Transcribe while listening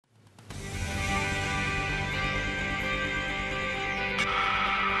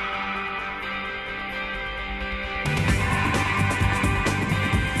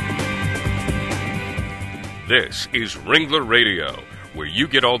This is Ringler Radio, where you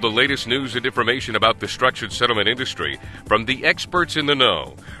get all the latest news and information about the structured settlement industry from the experts in the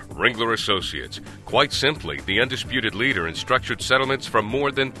know. Ringler Associates, quite simply the undisputed leader in structured settlements for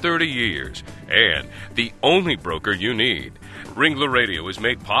more than 30 years, and the only broker you need. Ringler Radio is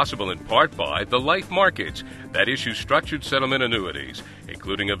made possible in part by the Life Markets that issue structured settlement annuities,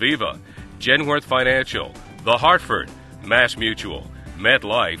 including Aviva, Genworth Financial, The Hartford, Mass Mutual,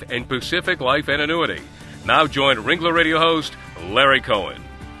 MetLife, and Pacific Life and Annuity. Now join Ringler Radio host Larry Cohen.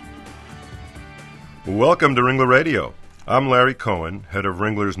 Welcome to Ringler Radio. I'm Larry Cohen, head of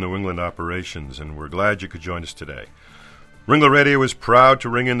Ringler's New England operations, and we're glad you could join us today. Ringler Radio is proud to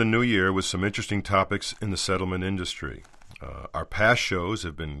ring in the new year with some interesting topics in the settlement industry. Our past shows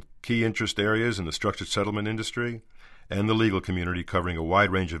have been key interest areas in the structured settlement industry and the legal community, covering a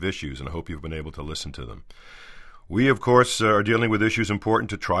wide range of issues, and I hope you've been able to listen to them. We, of course, are dealing with issues important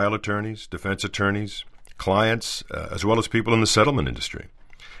to trial attorneys, defense attorneys, clients, as well as people in the settlement industry.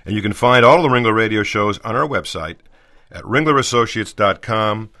 And you can find all of the Ringler Radio shows on our website at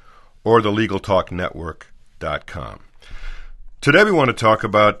ringlerassociates.com or thelegaltalknetwork.com. Today we want to talk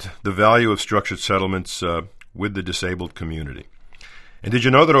about the value of structured settlements with the disabled community. And did you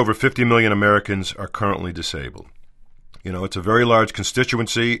know that over 50 million Americans are currently disabled? You know, it's a very large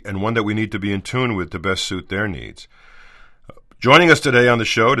constituency and one that we need to be in tune with to best suit their needs. Joining us today on the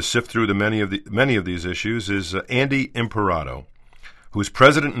show to sift through many of these issues is Andy Imparato, who is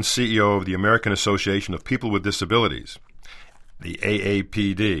president and CEO of the American Association of People with Disabilities, the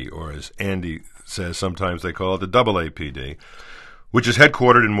AAPD, or as Andy says sometimes they call it the AAPD, which is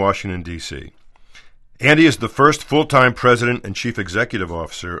headquartered in Washington, D.C. Andy is the first full-time president and chief executive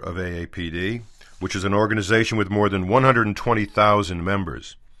officer of AAPD, which is an organization with more than 120,000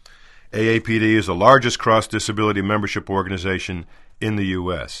 members. AAPD is the largest cross-disability membership organization in the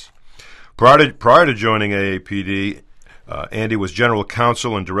U.S. Prior to joining AAPD, Andy was general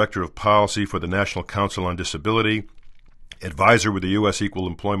counsel and director of policy for the National Council on Disability, advisor with the U.S. Equal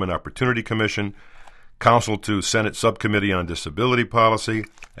Employment Opportunity Commission, counsel to Senate Subcommittee on Disability Policy,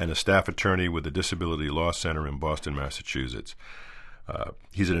 and a staff attorney with the Disability Law Center in Boston, Massachusetts.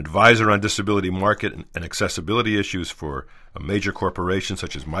 He's an advisor on disability market and accessibility issues for major corporations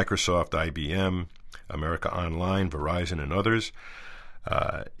such as Microsoft, IBM, America Online, Verizon, and others.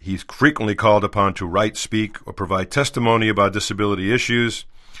 He's frequently called upon to write, speak, or provide testimony about disability issues.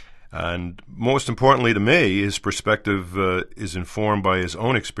 And most importantly to me, his perspective is informed by his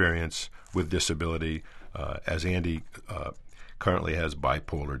own experience with disability, as Andy currently has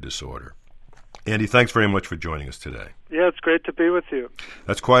bipolar disorder. Andy, thanks very much for joining us today. Yeah, it's great to be with you.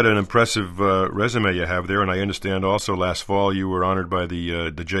 That's quite an impressive resume you have there, and I understand also last fall you were honored by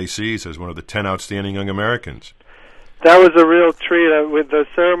the JCs as one of the 10 outstanding young Americans. That was a real treat. The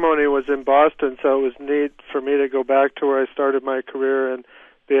ceremony was in Boston, so it was neat for me to go back to where I started my career and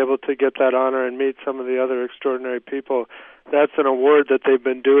be able to get that honor and meet some of the other extraordinary people. That's an award that they've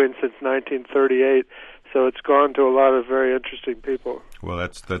been doing since 1938. So it's gone to a lot of very interesting people. Well,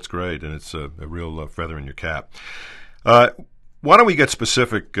 that's great, and it's a real feather in your cap. Why don't we get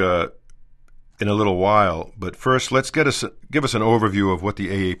specific in a little while, but first give us an overview of what the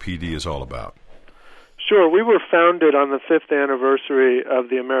AAPD is all about. Sure. We were founded on the 5th anniversary of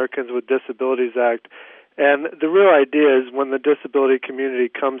the Americans with Disabilities Act, and the real idea is when the disability community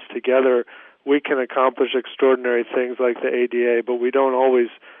comes together, we can accomplish extraordinary things like the ADA, but we don't always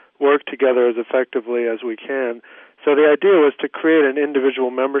work together as effectively as we can. So the idea was to create an individual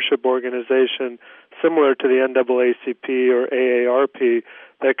membership organization similar to the NAACP or AARP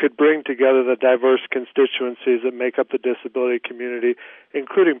that could bring together the diverse constituencies that make up the disability community,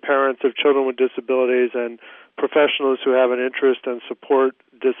 including parents of children with disabilities and professionals who have an interest and support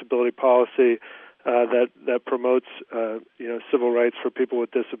disability policy that promotes civil rights for people with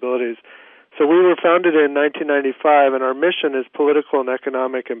disabilities. So we were founded in 1995, and our mission is political and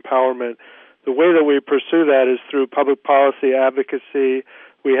economic empowerment. The way that we pursue that is through public policy advocacy.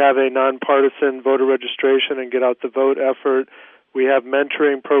 We have a nonpartisan voter registration and get out the vote effort. We have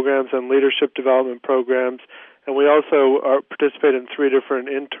mentoring programs and leadership development programs, and we also participate in 3 different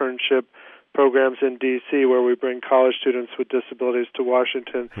internship programs in D.C. where we bring college students with disabilities to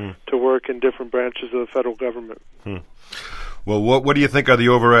Washington to work in different branches of the federal government. Well, what do you think are the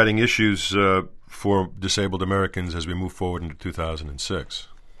overriding issues for disabled Americans as we move forward into 2006?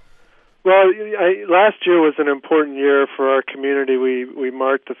 Well, last year was an important year for our community. We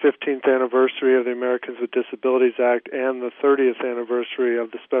marked the 15th anniversary of the Americans with Disabilities Act and the 30th anniversary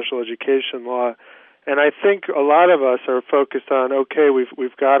of the Special Education Law. And I think a lot of us are focused on, okay,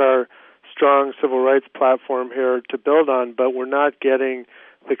 we've got our strong civil rights platform here to build on, but we're not getting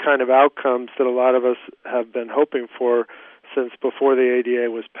the kind of outcomes that a lot of us have been hoping for since before the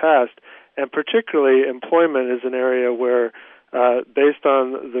ADA was passed. And particularly employment is an area where, based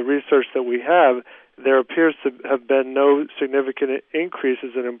on the research that we have, there appears to have been no significant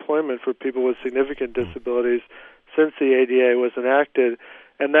increases in employment for people with significant disabilities since the ADA was enacted.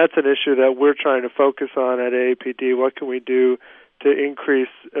 And that's an issue that we're trying to focus on at AAPD. What can we do to increase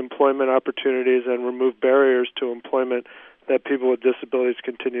employment opportunities and remove barriers to employment that people with disabilities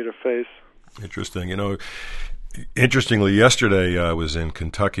continue to face? Interesting. Interestingly, yesterday I was in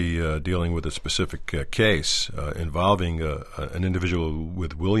Kentucky dealing with a specific case involving an individual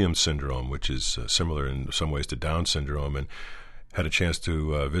with Williams syndrome, which is similar in some ways to Down syndrome, and had a chance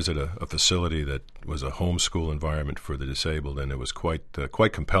to visit a facility that was a homeschool environment for the disabled, and it was quite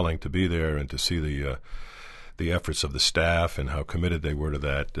compelling to be there and to see the efforts of the staff and how committed they were to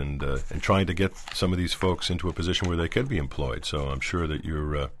that, and trying to get some of these folks into a position where they could be employed. So I'm sure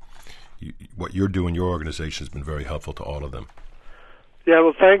that what you're doing, your organization, has been very helpful to all of them. Yeah,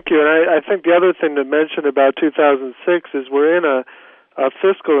 well, thank you. And I think the other thing to mention about 2006 is we're in a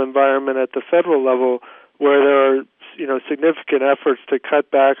fiscal environment at the federal level where there are significant efforts to cut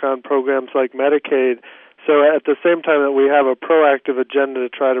back on programs like Medicaid. So at the same time that we have a proactive agenda to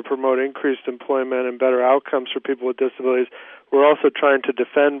try to promote increased employment and better outcomes for people with disabilities, we're also trying to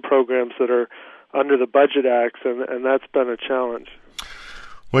defend programs that are under the Budget Acts, and that's been a challenge.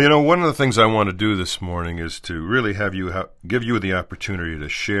 Well, one of the things I want to do this morning is to really have you give you the opportunity to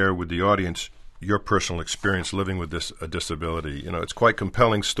share with the audience your personal experience living with a disability. It's quite a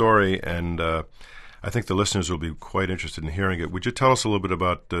compelling story, and I think the listeners will be quite interested in hearing it. Would you tell us a little bit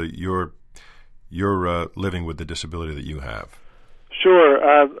about your living with the disability that you have? Sure.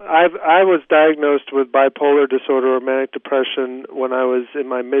 I was diagnosed with bipolar disorder or manic depression when I was in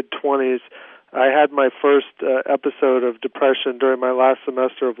my mid-20s. I had my first episode of depression during my last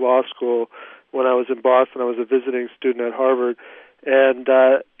semester of law school when I was in Boston. I was a visiting student at Harvard. And,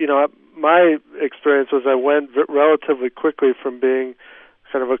 my experience was I went relatively quickly from being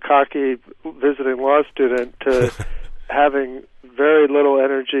kind of a cocky visiting law student to having very little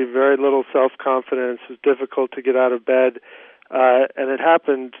energy, very little self-confidence. It was difficult to get out of bed. And it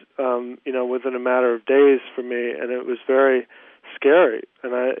happened, within a matter of days for me, and it was very scary.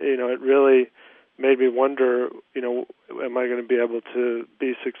 And it really made me wonder, am I going to be able to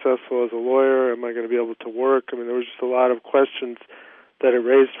be successful as a lawyer? Am I going to be able to work? I mean, there was just a lot of questions that it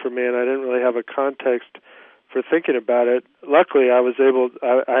raised for me, and I didn't really have a context for thinking about it. Luckily, I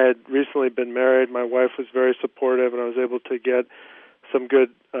had recently been married. My wife was very supportive, and I was able to get some good,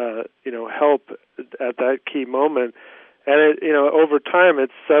 help at that key moment. And over time,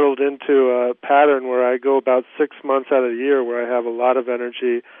 it's settled into a pattern where I go about 6 months out of the year where I have a lot of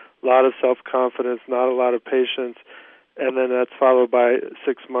energy, a lot of self-confidence, not a lot of patience, and then that's followed by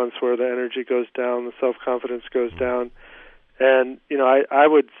 6 months where the energy goes down, the self-confidence goes down. And, I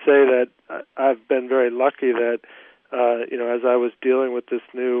would say that I've been very lucky that, as I was dealing with this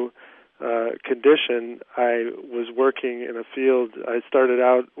new condition, I was working in a field. I started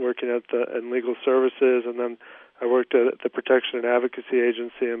out working in legal services, and then I worked at the Protection and Advocacy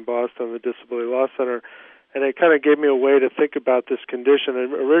Agency in Boston, the Disability Law Center, and it kind of gave me a way to think about this condition.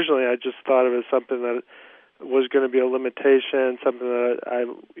 And originally, I just thought of it as something that was going to be a limitation, something that I,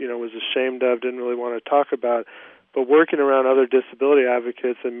 was ashamed of, didn't really want to talk about. But working around other disability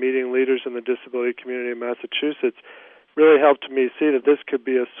advocates and meeting leaders in the disability community in Massachusetts really helped me see that this could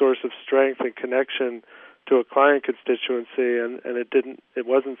be a source of strength and connection to a client constituency, and it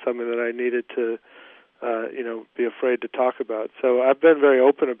wasn't something that I needed to be afraid to talk about. So I've been very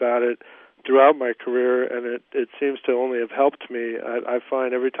open about it throughout my career, and it seems to only have helped me. I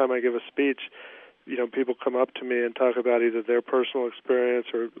find every time I give a speech, people come up to me and talk about either their personal experience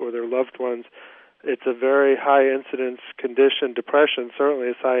or their loved ones. It's a very high incidence condition. Depression certainly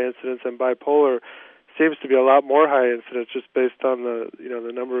is high incidence, and bipolar seems to be a lot more high incidence just based on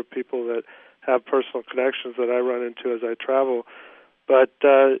the number of people that have personal connections that I run into as I travel. But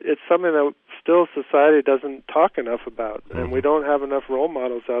it's something that still society doesn't talk enough about, and we don't have enough role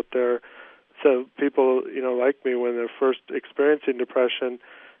models out there. So people, like me, when they're first experiencing depression,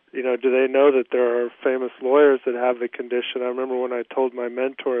 do they know that there are famous lawyers that have the condition? I remember when I told my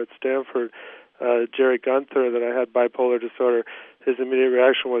mentor at Stanford, Jerry Gunther, that I had bipolar disorder, his immediate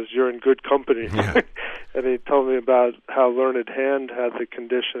reaction was, "You're in good company." Yeah. And he told me about how Learned Hand had the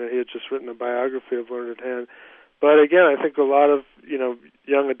condition, and he had just written a biography of Learned Hand. But again, I think a lot of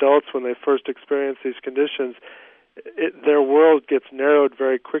young adults, when they first experience these conditions, their world gets narrowed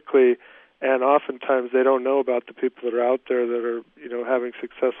very quickly, and oftentimes they don't know about the people that are out there that are having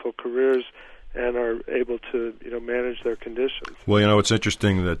successful careers and are able to manage their conditions. Well, it's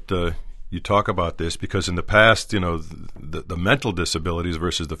interesting that you talk about this, because in the past, the mental disabilities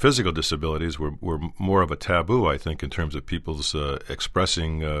versus the physical disabilities were more of a taboo, I think, in terms of people's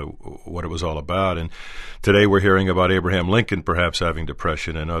expressing what it was all about. And today we're hearing about Abraham Lincoln perhaps having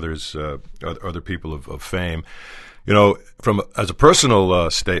depression, and other people of fame. As a personal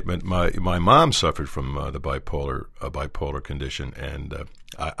statement, my mom suffered from the bipolar condition, and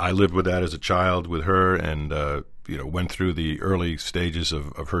I lived with that as a child with her, and went through the early stages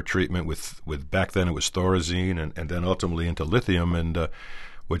of her treatment with back then it was Thorazine, and then ultimately into lithium, and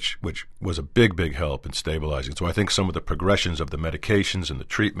which was a big help in stabilizing. So I think some of the progressions of the medications and the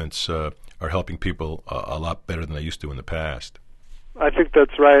treatments are helping people a lot better than they used to in the past. I think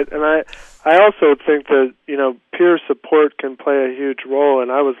that's right, and I also think that peer support can play a huge role.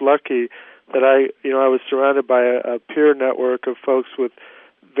 And I was lucky that I was surrounded by a peer network of folks with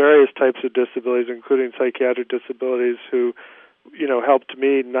various types of disabilities, including psychiatric disabilities, who helped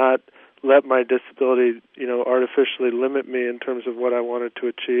me not let my disability artificially limit me in terms of what I wanted to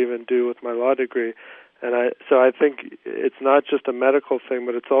achieve and do with my law degree. And so I think it's not just a medical thing,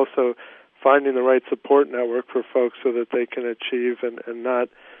 but it's also finding the right support network for folks so that they can achieve and not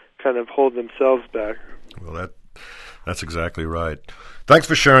kind of hold themselves back. Well, that's exactly right. Thanks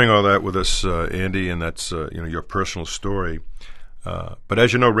for sharing all that with us, Andy, and that's your personal story. But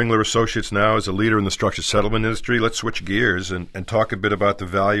as you know, Ringler Associates now is a leader in the structured settlement industry. Let's switch gears and talk a bit about the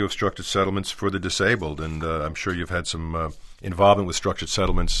value of structured settlements for the disabled. And I'm sure you've had some involvement with structured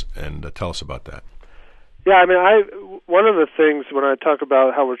settlements, and tell us about that. Yeah, one of the things when I talk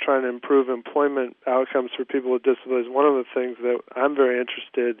about how we're trying to improve employment outcomes for people with disabilities, one of the things that I'm very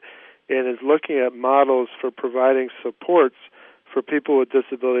interested in is looking at models for providing supports for people with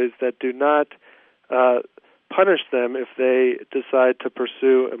disabilities that do not punish them if they decide to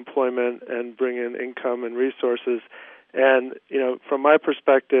pursue employment and bring in income and resources. And, from my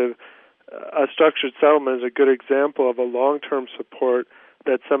perspective, a structured settlement is a good example of a long-term support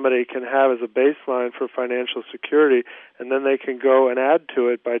that somebody can have as a baseline for financial security, and then they can go and add to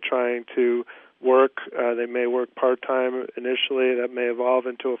it by trying to work. They may work part-time initially. That may evolve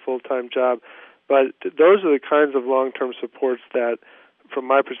into a full-time job. But those are the kinds of long-term supports that, from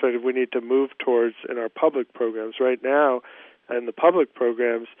my perspective, we need to move towards in our public programs. Right now, in the public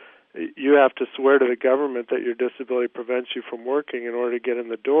programs, you have to swear to the government that your disability prevents you from working in order to get in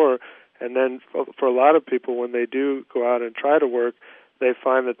the door. And then for a lot of people, when they do go out and try to work, they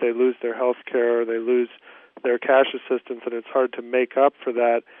find that they lose their health care or they lose their cash assistance, and it's hard to make up for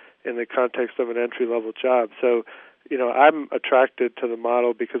that in the context of an entry-level job. So, I'm attracted to the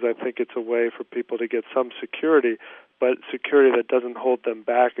model because I think it's a way for people to get some security, but security that doesn't hold them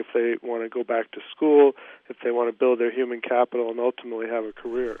back if they want to go back to school, if they want to build their human capital and ultimately have a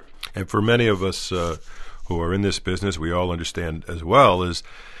career. And for many of us who are in this business, we all understand as well, as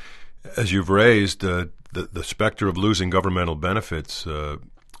you've raised, the specter of losing governmental benefits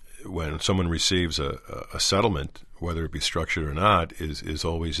when someone receives a settlement, whether it be structured or not, is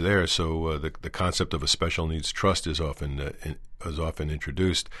always there. So the concept of a special needs trust is often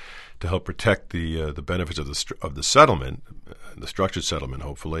introduced to help protect the benefits of the settlement, the structured settlement,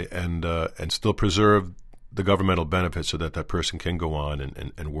 hopefully, and still preserve the governmental benefits so that person can go on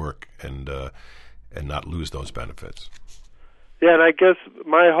and work and not lose those benefits. Yeah, and I guess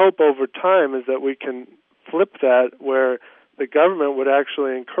my hope over time is that we can flip that, where the government would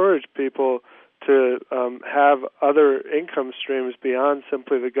actually encourage people to have other income streams beyond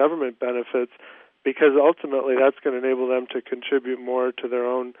simply the government benefits, because ultimately that's going to enable them to contribute more to their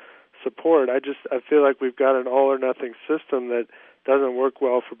own support. I feel like we've got an all-or-nothing system that doesn't work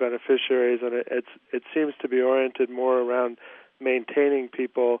well for beneficiaries, and it seems to be oriented more around maintaining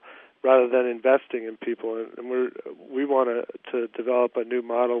people rather than investing in people. And we want to develop a new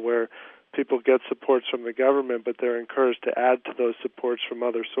model where people get supports from the government, but they're encouraged to add to those supports from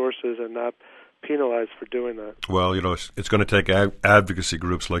other sources and not penalized for doing that. Well, it's going to take advocacy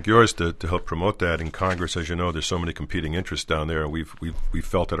groups like yours to help promote that in Congress. As you know, there's so many competing interests down there, and we've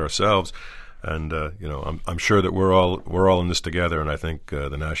felt it ourselves. And I'm sure that we're all in this together. And I think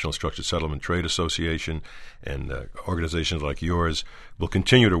the National Structured Settlement Trade Association and organizations like yours will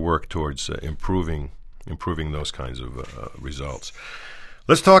continue to work towards improving those kinds of results.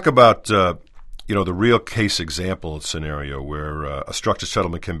 Let's talk about the real case example scenario where a structured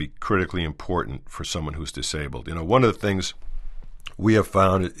settlement can be critically important for someone who's disabled. One of the things we have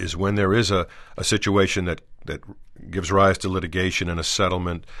found is when there is a situation that gives rise to litigation and a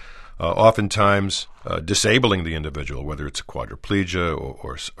settlement, oftentimes disabling the individual, whether it's a quadriplegia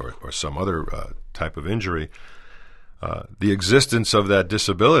or some other type of injury, the existence of that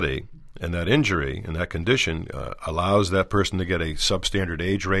disability and that injury and that condition allows that person to get a substandard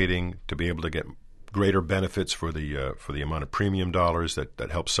age rating, to be able to get greater benefits for the amount of premium dollars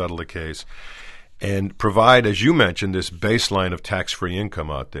that helps settle the case, and provide, as you mentioned, this baseline of tax-free income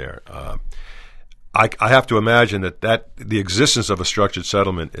out there. I have to imagine that the existence of a structured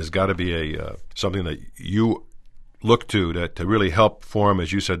settlement has got to be something that you look to really help form,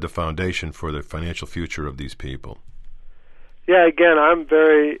 as you said, the foundation for the financial future of these people. Yeah, again, I'm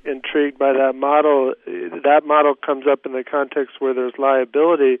very intrigued by that model. That model comes up in the context where there's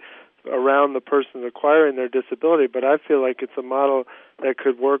liability around the person acquiring their disability, but I feel like it's a model that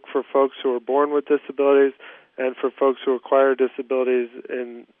could work for folks who are born with disabilities and for folks who acquire disabilities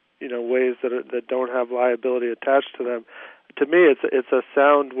in ways that don't have liability attached to them. To me, it's a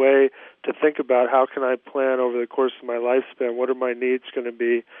sound way to think about how can I plan over the course of my lifespan. What are my needs going to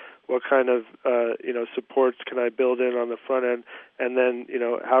be? What kind of supports can I build in on the front end? And then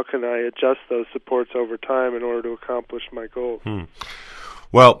how can I adjust those supports over time in order to accomplish my goals?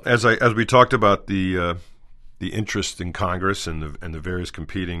 Well, as we talked about the interest in Congress and the various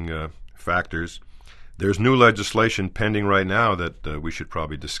competing factors, there's new legislation pending right now that we should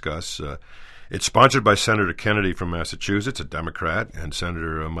probably discuss. It's sponsored by Senator Kennedy from Massachusetts, a Democrat, and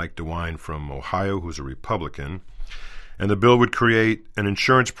Senator Mike DeWine from Ohio, who's a Republican. And the bill would create an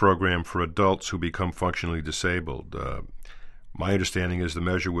insurance program for adults who become functionally disabled. My understanding is the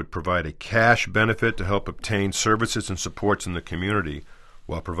measure would provide a cash benefit to help obtain services and supports in the community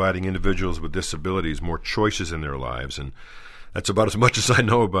while providing individuals with disabilities more choices in their lives. And that's about as much as I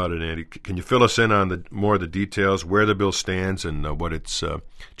know about it, Andy. Can you fill us in on more of the details, where the bill stands, and what its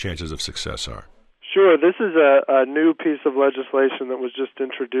chances of success are? Sure. This is a new piece of legislation that was just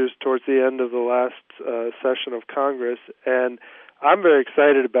introduced towards the end of the last session of Congress, and I'm very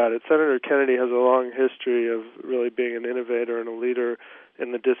excited about it. Senator Kennedy has a long history of really being an innovator and a leader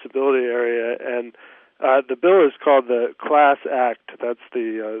in the disability area, and the bill is called the CLASS Act. That's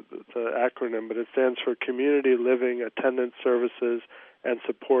the acronym, but it stands for Community Living Attendance Services and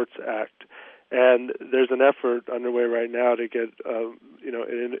Supports Act. And there's an effort underway right now to get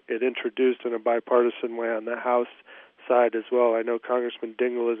it introduced in a bipartisan way on the House side as well. I know Congressman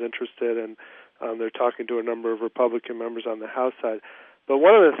Dingell is interested, and they're talking to a number of Republican members on the House side. But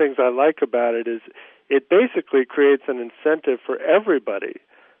one of the things I like about it is it basically creates an incentive for everybody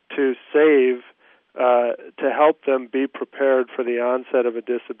to save to help them be prepared for the onset of a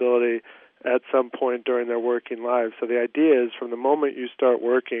disability at some point during their working lives. So the idea is from the moment you start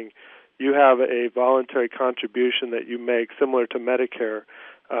working, you have a voluntary contribution that you make similar to Medicare,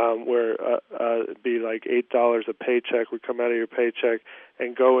 where it'd be like $8 a paycheck would come out of your paycheck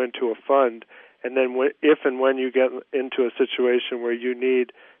and go into a fund. And then if and when you get into a situation where you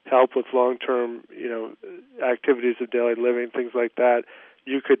need help with long-term, activities of daily living, things like that,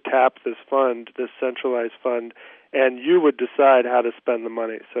 you could tap this fund, this centralized fund, and you would decide how to spend the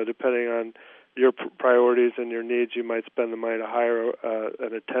money. So depending on your priorities and your needs, you might spend the money to hire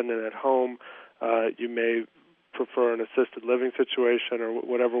an attendant at home. You may prefer an assisted living situation or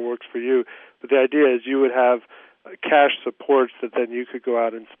whatever works for you. But the idea is you would have cash supports that then you could go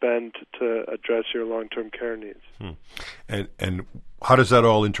out and spend to address your long-term care needs. And how does that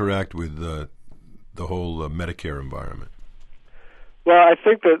all interact with the whole Medicare environment? Well, I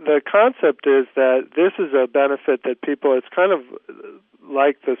think that the concept is that this is a benefit that people, it's kind of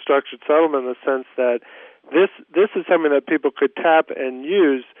like the structured settlement in the sense that this is something that people could tap and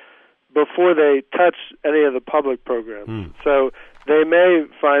use before they touch any of the public programs. So they may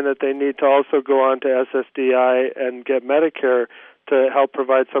find that they need to also go on to SSDI and get Medicare to help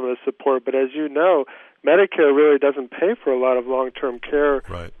provide some of the support. But as you know, Medicare really doesn't pay for a lot of long-term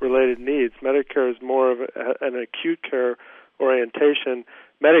care-related needs. Medicare is more of an acute care orientation.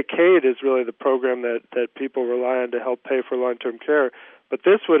 Medicaid is really the program that people rely on to help pay for long-term care. But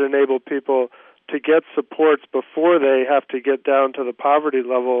this would enable people to get supports before they have to get down to the poverty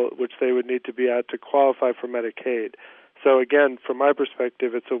level which they would need to be at to qualify for Medicaid. So again, from my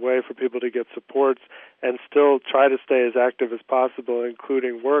perspective, it's a way for people to get supports and still try to stay as active as possible,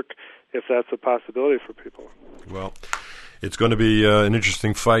 including work, if that's a possibility for people. Well, it's going to be an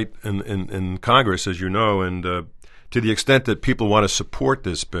interesting fight in Congress, as you know, and to the extent that people want to support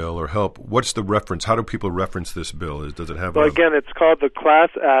this bill or help, what's the reference? How do people reference this bill? Does it have again, it's called the CLASS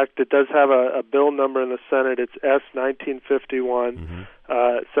Act. It does have a bill number in the Senate. It's S-1951.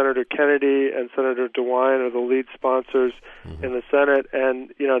 Senator Kennedy and Senator DeWine are the lead sponsors in the Senate.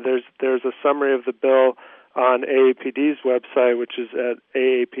 And, there's a summary of the bill on AAPD's website, which is at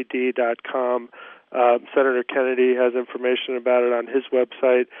aapd.com. Senator Kennedy has information about it on his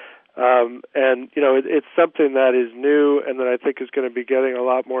website. And, it's something that is new and that I think is going to be getting a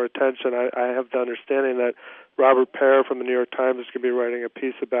lot more attention. I have the understanding that Robert Pear from the New York Times is going to be writing a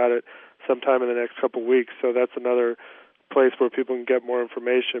piece about it sometime in the next couple of weeks, so that's another place where people can get more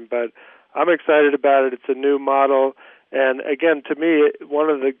information. But I'm excited about it. It's a new model. And again, to me, one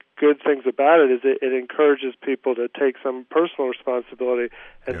of the good things about it is it encourages people to take some personal responsibility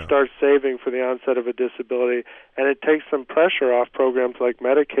and start saving for the onset of a disability. And it takes some pressure off programs like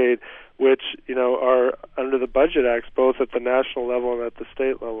Medicaid, which, are under the Budget Acts, both at the national level and at the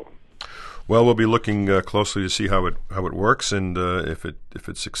state level. Well, we'll be looking closely to see how it works and if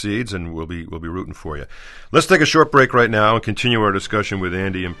it succeeds, and we'll be rooting for you. Let's take a short break right now and continue our discussion with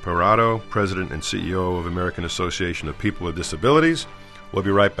Andy Imparato, President and CEO of American Association of People with Disabilities. We'll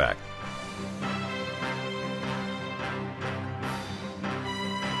be right back.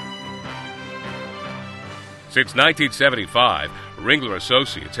 Since 1975, Ringler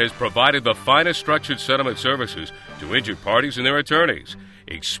Associates has provided the finest structured settlement services to injured parties and their attorneys.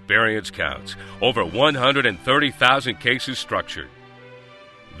 Experience counts. Over 130,000 cases structured.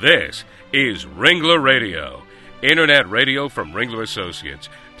 This is Ringler Radio, Internet radio from Ringler Associates,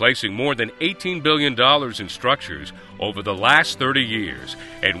 placing more than $18 billion in structures over the last 30 years,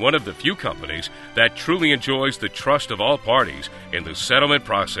 and one of the few companies that truly enjoys the trust of all parties in the settlement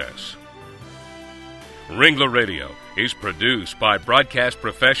process. Ringler Radio is produced by broadcast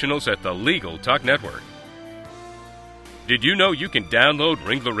professionals at the Legal Talk Network. Did you know you can download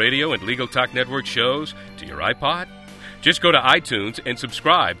Ringler Radio and Legal Talk Network shows to your iPod? Just go to iTunes and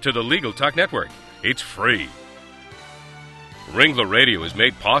subscribe to the Legal Talk Network. It's free. Ringler Radio is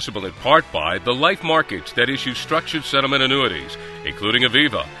made possible in part by the life markets that issue structured settlement annuities, including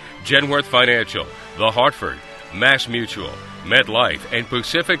Aviva, Genworth Financial, The Hartford, Mass Mutual, MetLife, and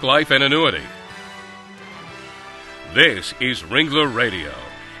Pacific Life and Annuity. This is Ringler Radio,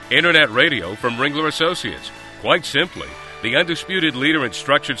 Internet radio from Ringler Associates. Quite simply, the undisputed leader in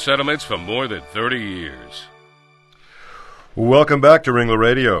structured settlements for more than 30 years. Welcome back to Ringler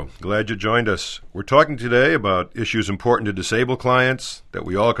Radio. Glad you joined us. We're talking today about issues important to disabled clients that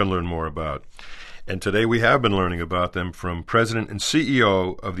we all can learn more about. And today we have been learning about them from President and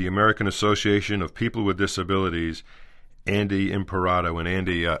CEO of the American Association of People with Disabilities, Andy Imparato. And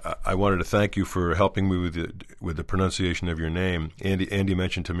Andy, I wanted to thank you for helping me with the pronunciation of your name. Andy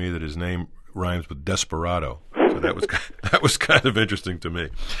mentioned to me that his name rhymes with desperado, so that was kind of interesting to me.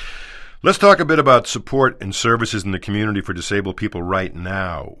 Let's talk a bit about support and services in the community for disabled people right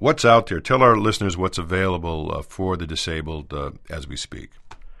now. What's out there? Tell our listeners what's available for the disabled as we speak.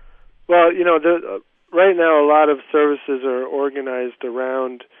 Well, right now a lot of services are organized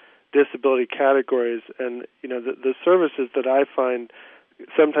around disability categories, and the services that I find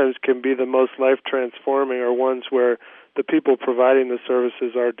sometimes can be the most life-transforming are ones where the people providing the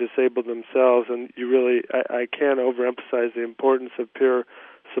services are disabled themselves, and I can't overemphasize the importance of peer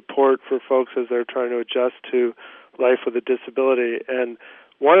support for folks as they're trying to adjust to life with a disability. And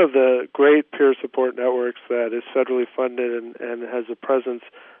one of the great peer support networks that is federally funded and has a presence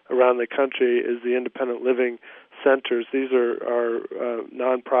around the country is the Independent Living Centers. These are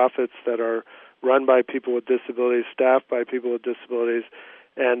nonprofits that are run by people with disabilities, staffed by people with disabilities,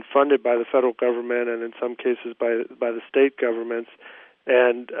 and funded by the federal government and in some cases by the state governments.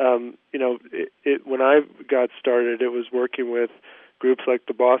 And when I got started, it was working with groups like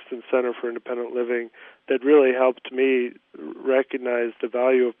the Boston Center for Independent Living that really helped me recognize the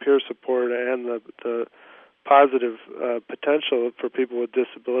value of peer support and the positive potential for people with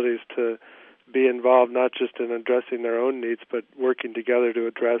disabilities to be involved not just in addressing their own needs, but working together to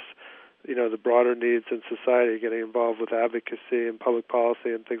address the broader needs in society, getting involved with advocacy and public policy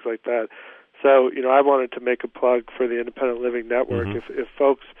and things like that. So, I wanted to make a plug for the Independent Living Network. Mm-hmm. If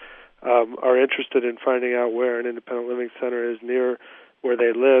folks are interested in finding out where an independent living center is near where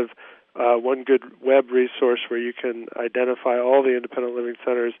they live, one good web resource where you can identify all the independent living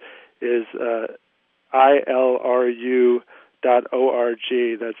centers is ILRU.org.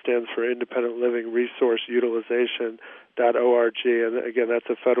 That stands for Independent Living Resource Utilization.org. And again, that's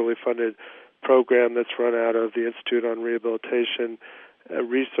a federally funded program that's run out of the Institute on Rehabilitation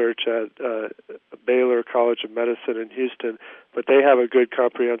Research at Baylor College of Medicine in Houston. But they have a good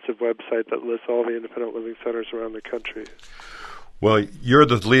comprehensive website that lists all the independent living centers around the country. Well, you're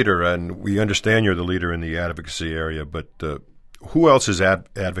the leader, and we understand you're the leader in the advocacy area, but who else is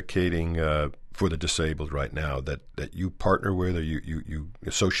advocating for the disabled right now that you partner with or you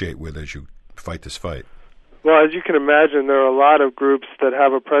associate with as you fight this fight? Well, as you can imagine, there are a lot of groups that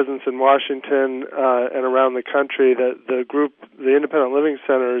have a presence in Washington and around the country. The Independent Living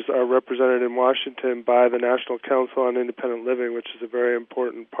Centers, are represented in Washington by the National Council on Independent Living, which is a very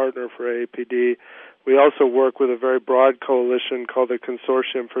important partner for AAPD. We also work with a very broad coalition called the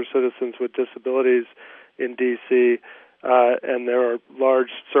Consortium for Citizens with Disabilities in D.C., and there are large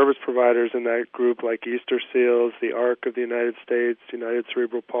service providers in that group like Easter Seals, the ARC of the United States, United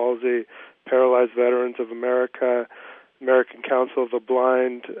Cerebral Palsy, Paralyzed Veterans of America, American Council of the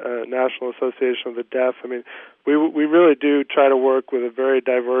Blind, National Association of the Deaf. I mean, we really do try to work with a very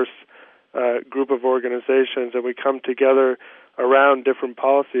diverse group of organizations, and we come together around different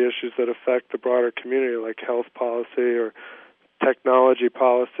policy issues that affect the broader community, like health policy or technology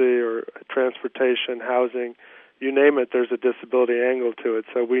policy or transportation, housing. You name it, there's a disability angle to it.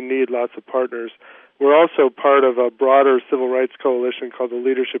 So we need lots of partners. We're also part of a broader civil rights coalition called the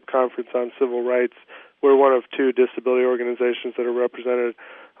Leadership Conference on Civil Rights. We're one of 2 disability organizations that are represented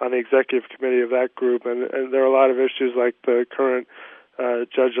on the executive committee of that group. And there are a lot of issues like the current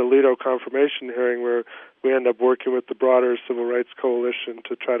Judge Alito confirmation hearing, where we end up working with the broader civil rights coalition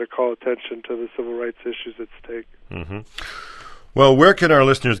to try to call attention to the civil rights issues at stake. Mm-hmm. Well, where can our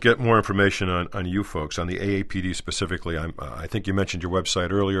listeners get more information on you folks, on the AAPD specifically? I think you mentioned your website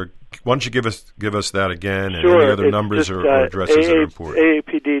earlier. Why don't you give us that again, and sure. Any other numbers or addresses that are important?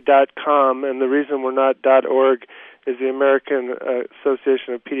 AAPD.com, and the reason we're not .org is the American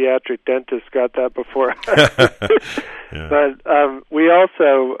Association of Pediatric Dentists got that before. Yeah. But we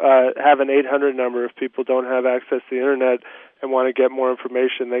also have an 800 number. If people don't have access to the Internet and want to get more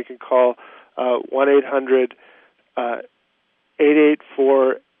information, they can call 1-800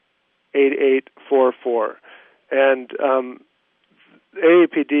 884-8844. And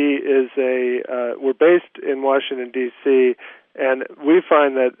AAPD is we're based in Washington, D.C., and we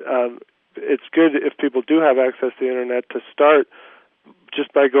find that it's good if people do have access to the Internet to start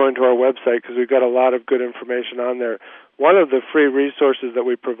just by going to our website, because we've got a lot of good information on there. One of the free resources that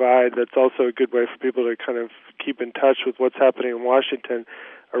we provide that's also a good way for people to kind of keep in touch with what's happening in Washington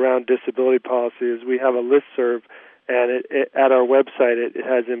around disability policy is we have a listserv. And at our website, it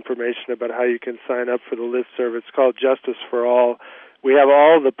has information about how you can sign up for the listserv. It's called Justice for All. We have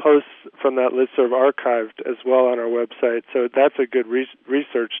all the posts from that listserv archived as well on our website. So that's a good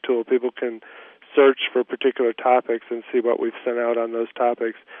research tool. People can search for particular topics and see what we've sent out on those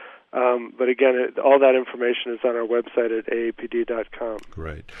topics. But again, all that information is on our website at aapd.com.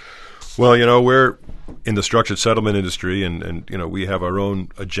 Great. Well, we're in the structured settlement industry, and we have our own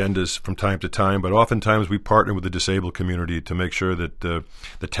agendas from time to time, but oftentimes we partner with the disabled community to make sure that the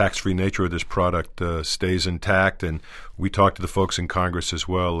tax-free nature of this product stays intact, and we talk to the folks in Congress as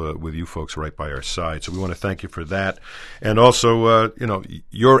well, with you folks right by our side. So we want to thank you for that. And also,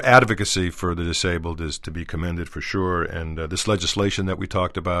 your advocacy for the disabled is to be commended for sure, and this legislation that we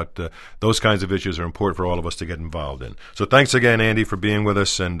talked about, those kinds of issues are important for all of us to get involved in. So thanks again, Andy, for being with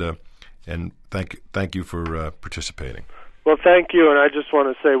us, and thank you for participating. Well, thank you, and I just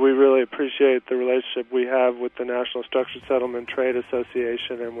want to say we really appreciate the relationship we have with the National Structured Settlement Trade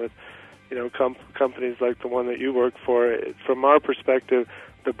Association and with companies like the one that you work for. From our perspective,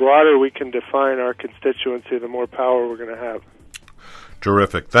 the broader we can define our constituency, the more power we're going to have.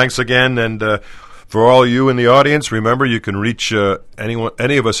 Terrific. Thanks again, and for all you in the audience, remember you can reach any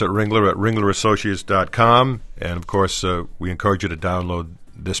of us at Ringlerassociates.com, and of course we encourage you to download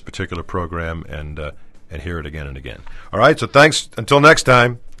this particular program and hear it again and again. All right, so thanks. Until next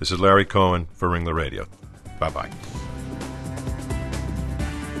time, this is Larry Cohen for Ringler Radio. Bye-bye.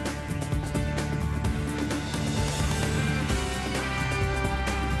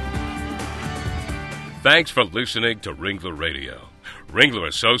 Thanks for listening to Ringler Radio. Ringler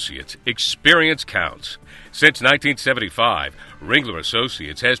Associates, experience counts. Since 1975, Ringler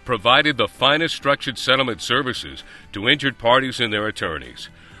Associates has provided the finest structured settlement services to injured parties and their attorneys.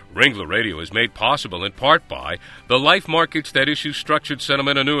 Ringler Radio is made possible in part by the life markets that issue structured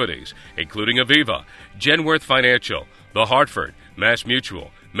settlement annuities, including Aviva, Genworth Financial, The Hartford, Mass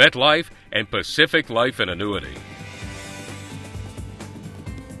Mutual, MetLife, and Pacific Life and Annuity.